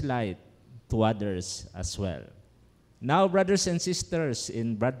share this light to others as well. Now, brothers and sisters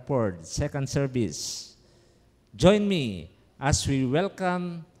in Bradford, second service, join me as we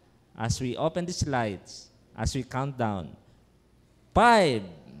welcome, as we open these lights, as we count down. 5,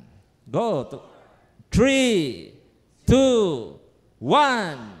 3, 2,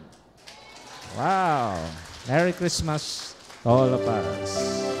 1. Wow. Merry Christmas to all of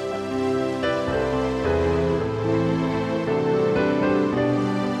us.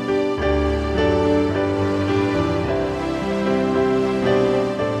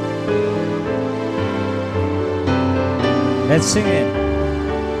 Let's sing it.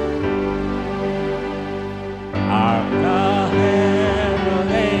 Hark the herald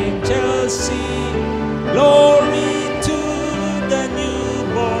angels sing, glory to the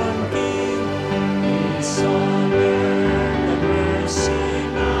newborn King. Peace on earth and mercy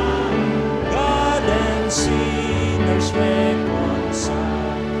now, God and sinners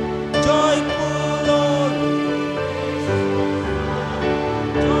reconciled. Joyful all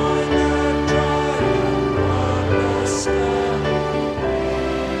join the triumph of the sky.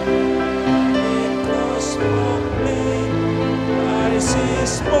 Christ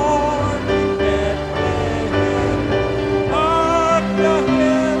is born in Bethlehem. Hark the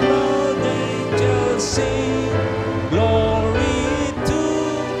herald angels sing, glory to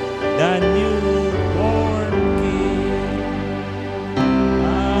the newborn King.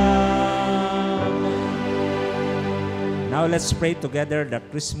 Amen. Now let's pray together the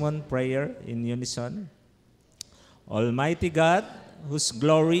Chrismon prayer in unison. Almighty God, whose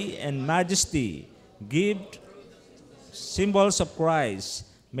glory and majesty give symbols of Christ,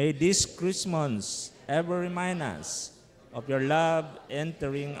 may these Christmas ever remind us of your love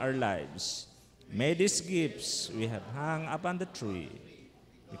entering our lives. May these gifts we have hung upon the tree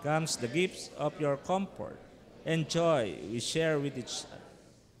becomes the gifts of your comfort and joy we share with each other.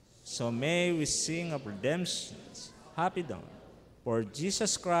 So may we sing of redemption's happy dawn. For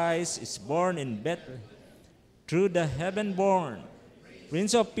Jesus Christ is born in Bethlehem. Through the heaven-born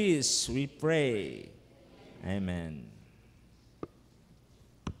Prince of Peace, we pray. Amen.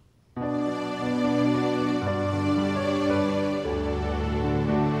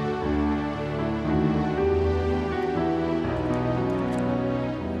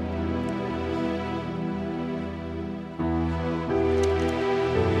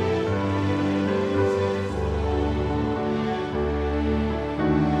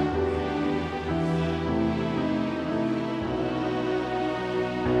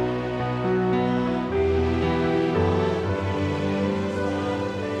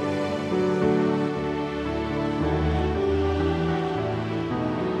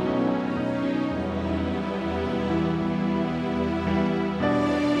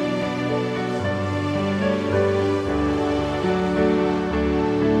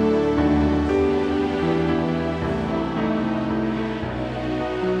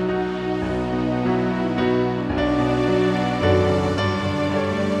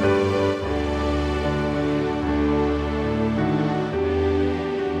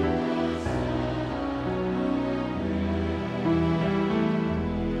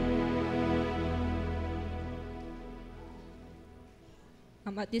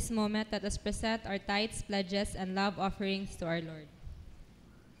 At this moment, let us present our tithes, pledges, and love offerings to our Lord.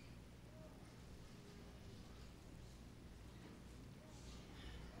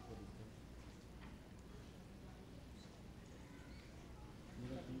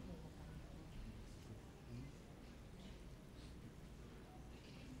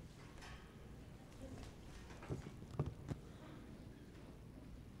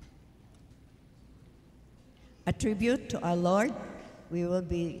 a tribute to our Lord.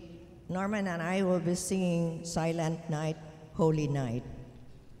 Norman and I will be singing Silent Night, Holy Night.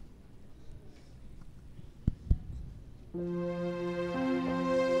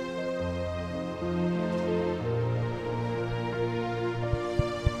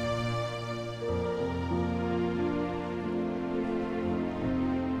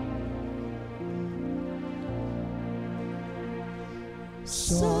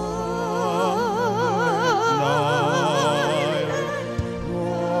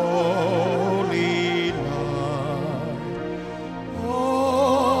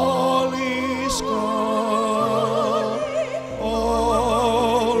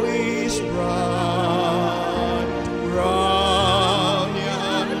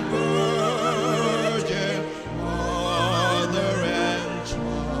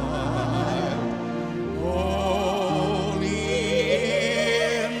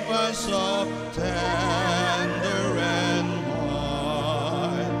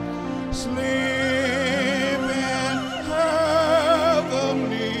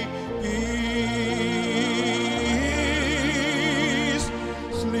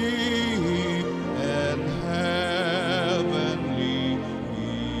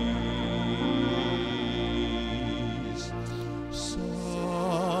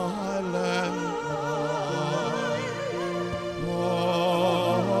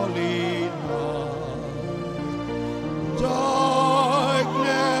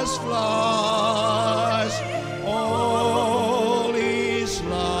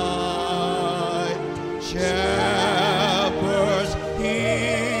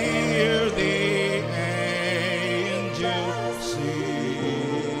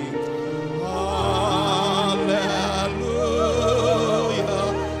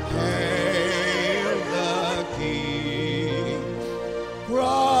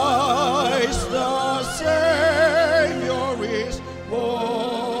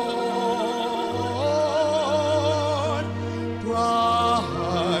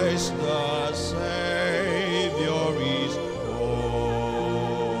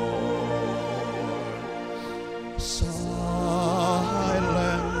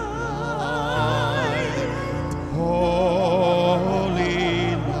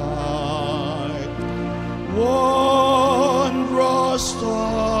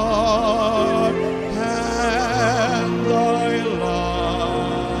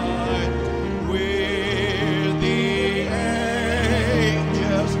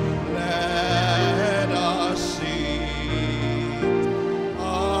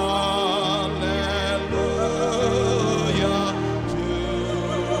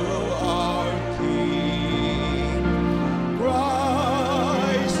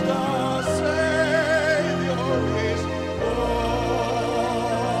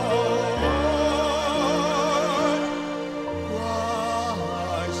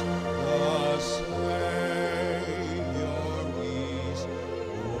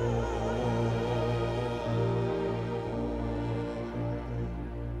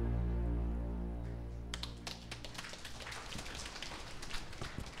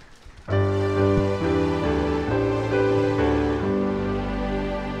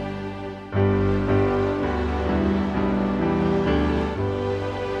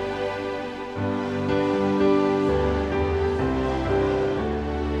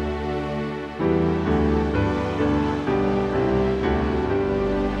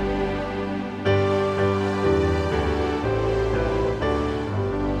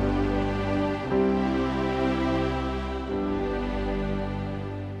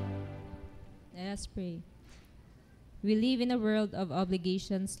 Let us pray. We live in a world of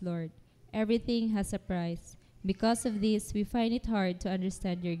obligations, Lord. Everything has a price. Because of this, we find it hard to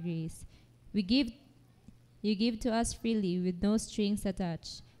understand your grace. You give to us freely with no strings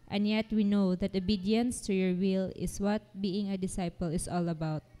attached, and yet we know that obedience to your will is what being a disciple is all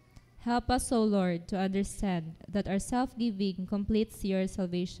about. Help us, O Lord, to understand that our self-giving completes your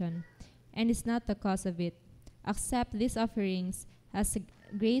salvation and is not the cause of it. Accept these offerings as a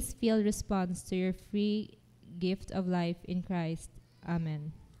grace-filled response to your free gift of life in Christ.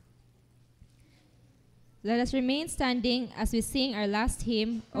 Amen. Let us remain standing as we sing our last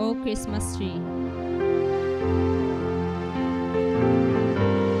hymn, O Christmas Tree.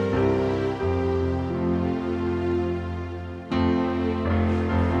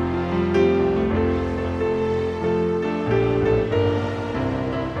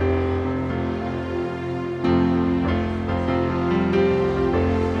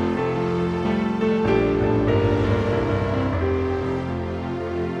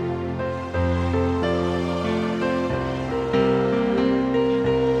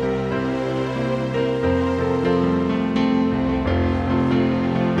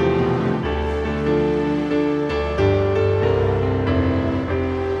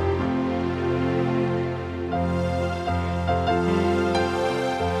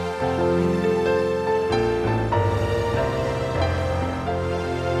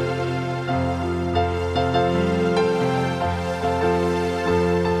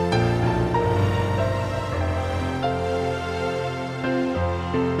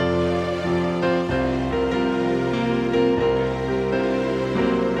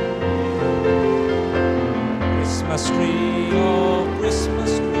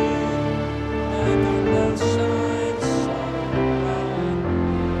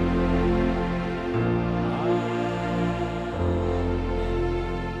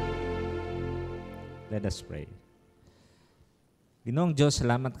 Let us pray. Ginoong Diyos,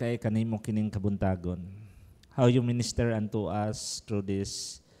 salamat kay kanimo kining kabuntagon. How you minister unto us through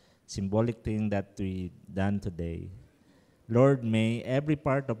this symbolic thing that we done today. Lord, may every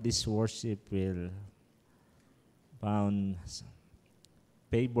part of this worship will found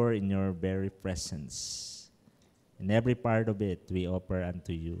favor in your very presence. And every part of it we offer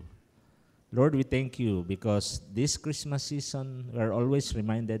unto you. Lord, we thank you because this Christmas season, we are always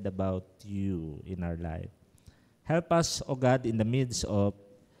reminded about you in our life. Help us, O God, in the midst of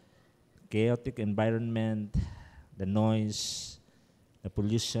chaotic environment, the noise, the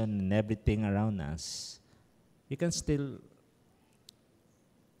pollution, and everything around us. We can still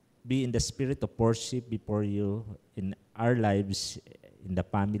be in the spirit of worship before you in our lives, in the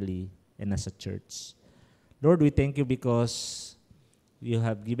family, and as a church. Lord, we thank you because you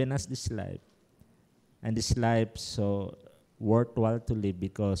have given us this life, and this life so worthwhile to live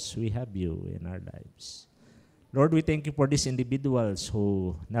because we have you in our lives. Lord, we thank you for these individuals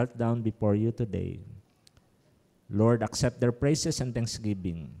who knelt down before you today. Lord, accept their praises and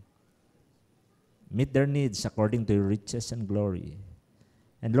thanksgiving. Meet their needs according to your riches and glory.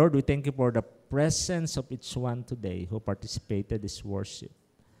 And Lord, we thank you for the presence of each one today who participated in this worship.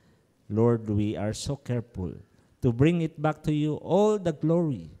 Lord, we are so careful to bring it back to you all the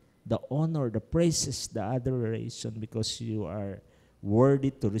glory, the honor, the praises, the adoration, because you are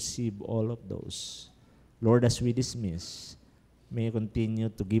worthy to receive all of those. Lord, as we dismiss, may you continue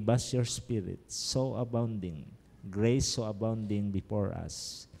to give us your spirit so abounding, grace so abounding before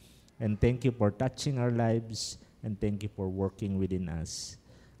us. And thank you for touching our lives, and thank you for working within us.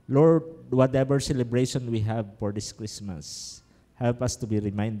 Lord, whatever celebration we have for this Christmas, help us to be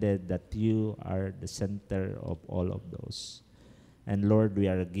reminded that you are the center of all of those. And Lord, we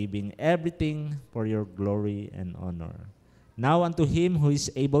are giving everything for your glory and honor. Now unto him who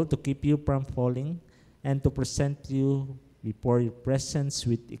is able to keep you from falling and to present you before your presence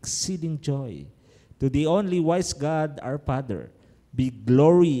with exceeding joy, to the only wise God, our Father, be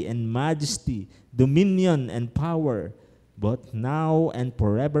glory and majesty, dominion and power, both now and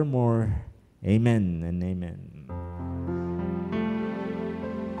forevermore. Amen and amen.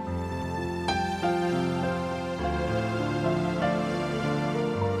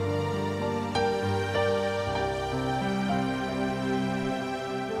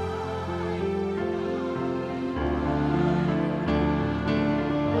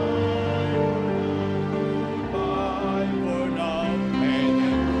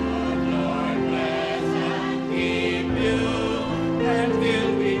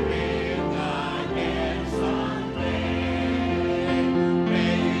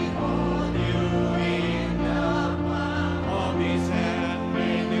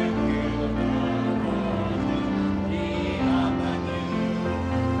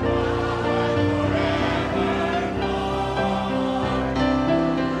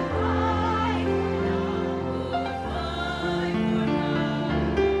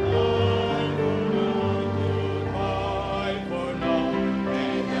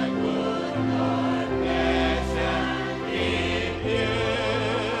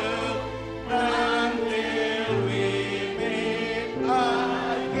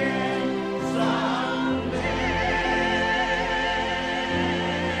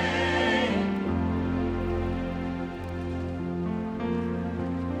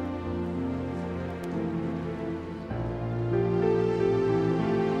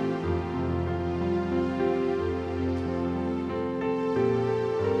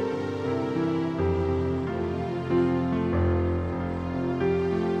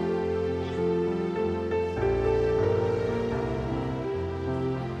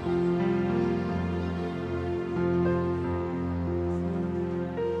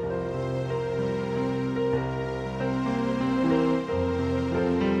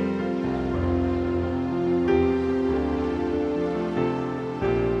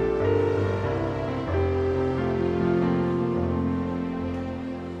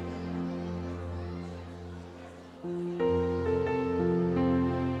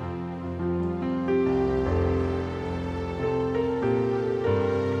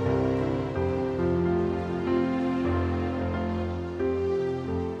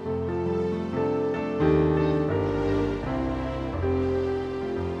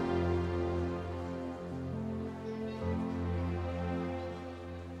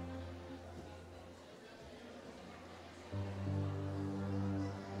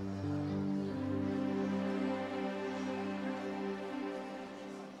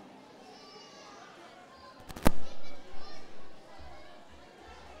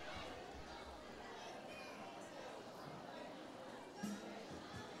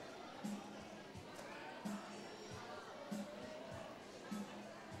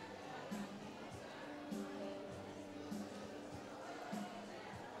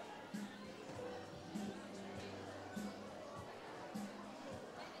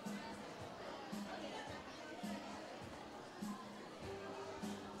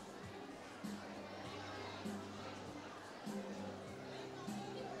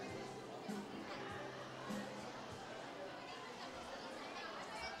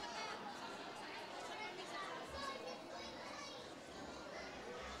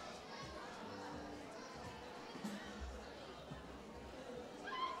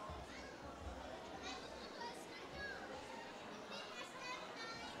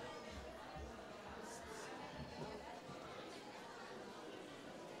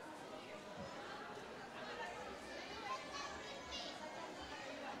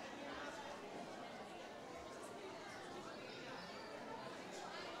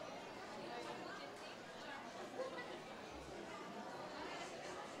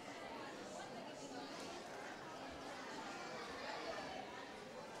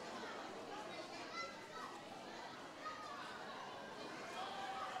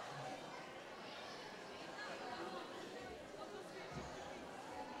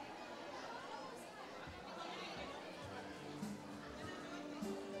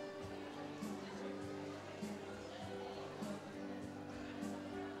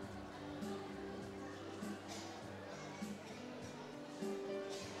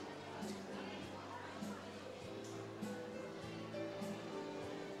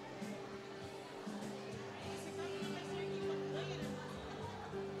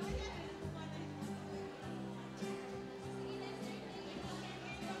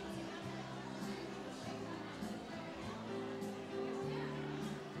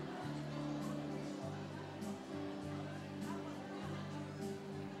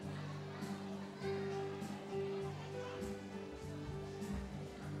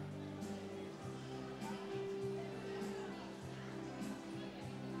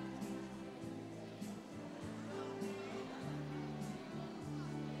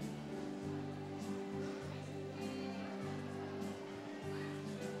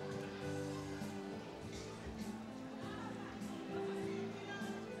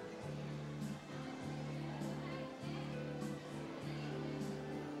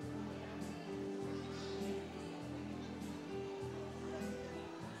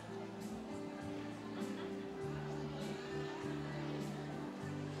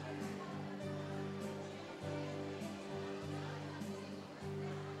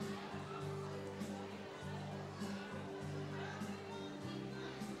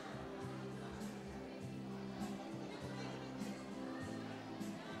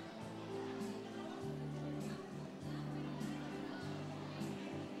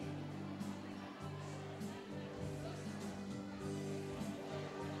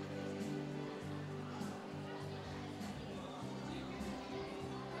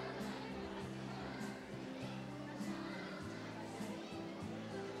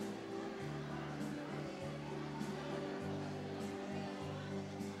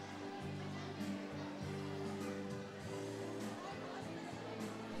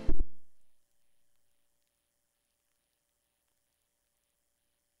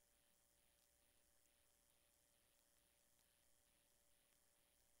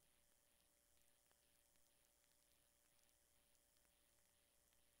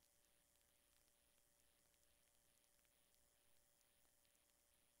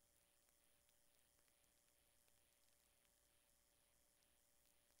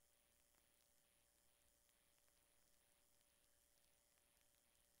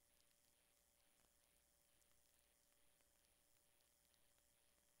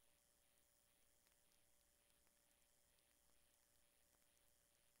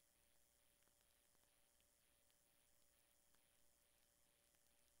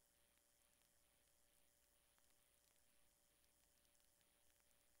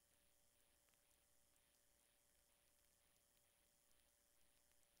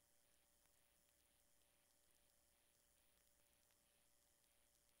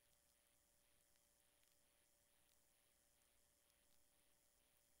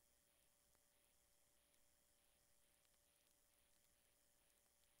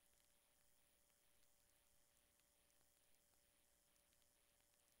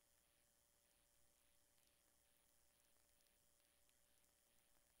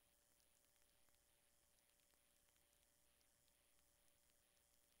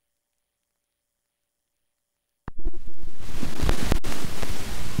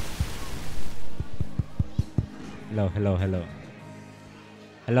 Hello, hello, hello.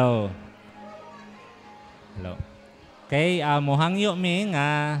 Hello. Hello. Okay, mohangyo mi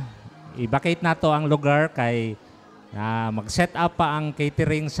nga i-vacate nato ang lugar kay mag-set up pa ang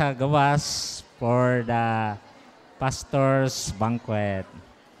catering sa gawas for the pastor's banquet.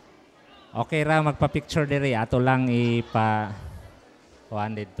 Okay ra magpa-picture diri ato lang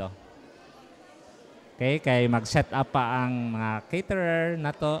kuan dito. Okay, kay mag-set up pa ang mga caterer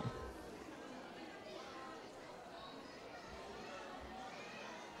nato.